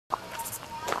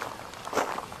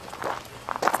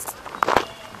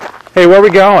Hey, where are we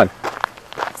going?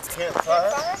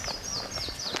 Campfire?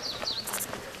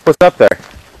 What's up there?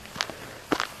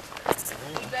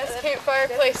 Best campfire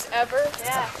place ever?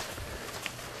 Yeah.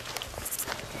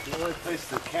 The only place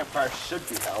the campfire should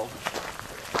be held.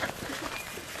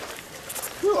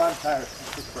 Whew, I'm tired.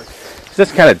 Is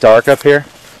this kind of dark up here?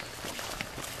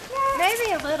 Yeah.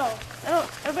 Maybe a little.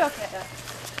 It'll be okay though.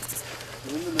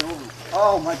 In the middle.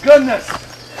 Oh my goodness!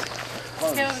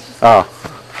 Oh.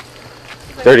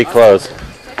 Dirty clothes.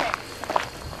 Okay.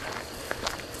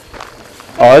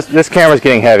 Oh, this camera's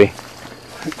getting heavy.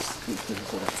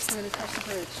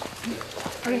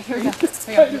 Okay, here we go. Here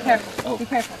we go. Be careful. Oh. Be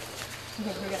careful.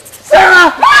 Okay, here we go.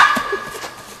 Sarah!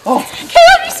 Oh!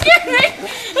 Caleb, you scared me!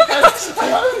 I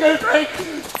was gonna break!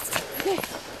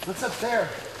 What's up there?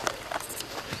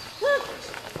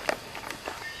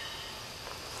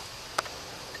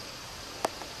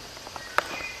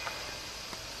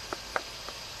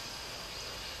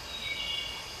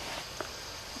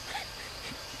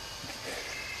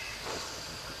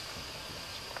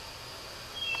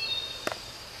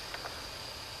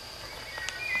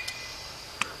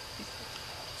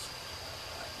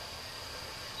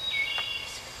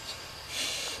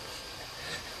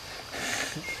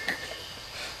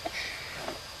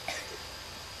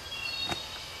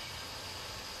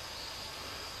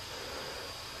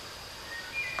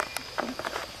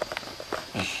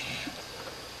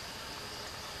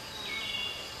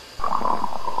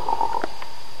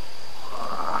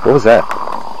 What was that?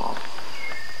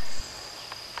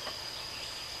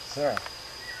 Sarah,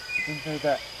 isn't there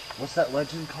that, what's that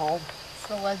legend called? It's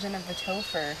the legend of the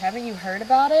Topher. Haven't you heard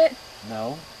about it?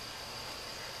 No.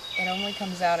 It only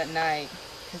comes out at night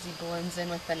because he blends in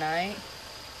with the night.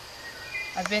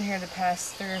 I've been here the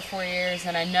past 3 or 4 years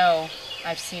and I know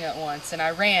I've seen it once and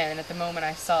I ran at the moment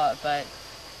I saw it, but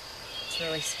it's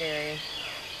really scary.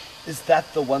 Is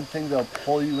that the one thing that'll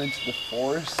pull you into the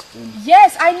forest? And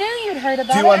Yes, I knew you'd heard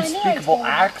about it. do I knew unspeakable I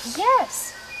acts?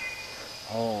 Yes.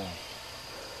 Oh.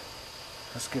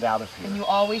 Let's get out of here. And you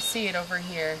always see it over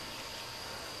here.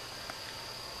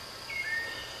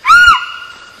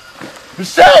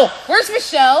 Michelle! Where's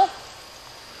Michelle?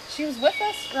 She was with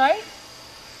us, right?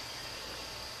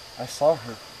 I saw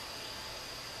her.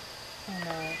 Oh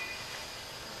no.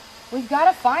 We've got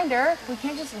to find her. We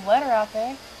can't just let her out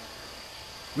there.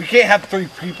 We can't have 3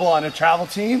 people on a travel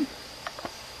team.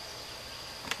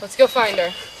 Let's go find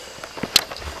her.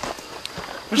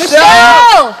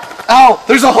 Michelle! Oh,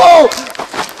 there's a hole!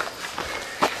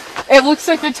 It looks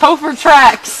like the Topher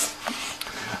tracks.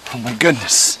 Oh my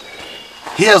goodness.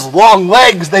 He has long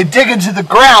legs. They dig into the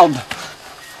ground.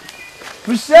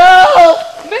 Michelle!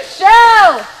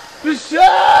 Michelle!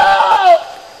 Michelle!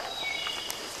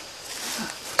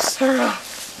 Sarah.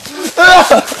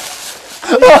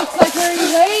 Looks like where he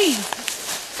lays.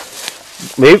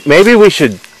 Maybe we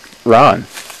should run.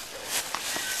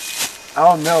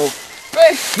 Oh no.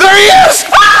 Wait. There he is!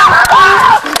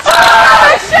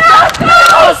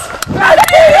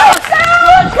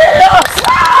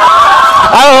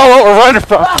 I don't know what we're running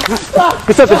from.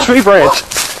 It's at the tree branch.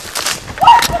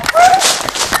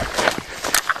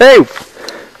 Hey!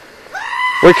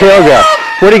 Where'd Caleb go?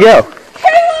 Where'd he go?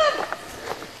 Caleb!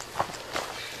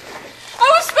 I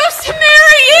was supposed to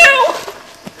marry you!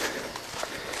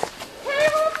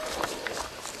 Caleb?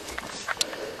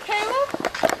 Caleb?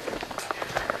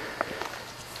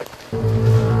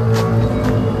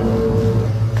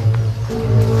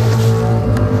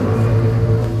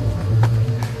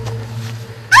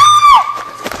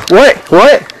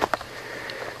 What?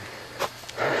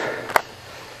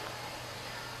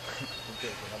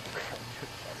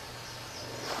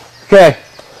 Okay.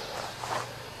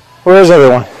 Where's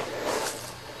everyone?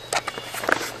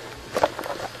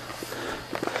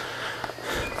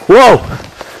 Whoa!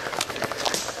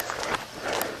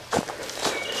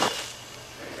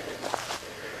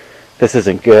 This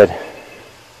isn't good.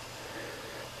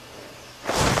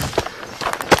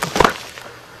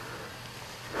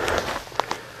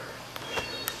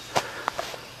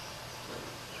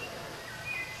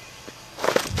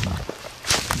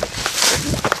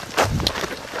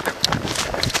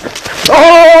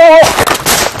 Oh!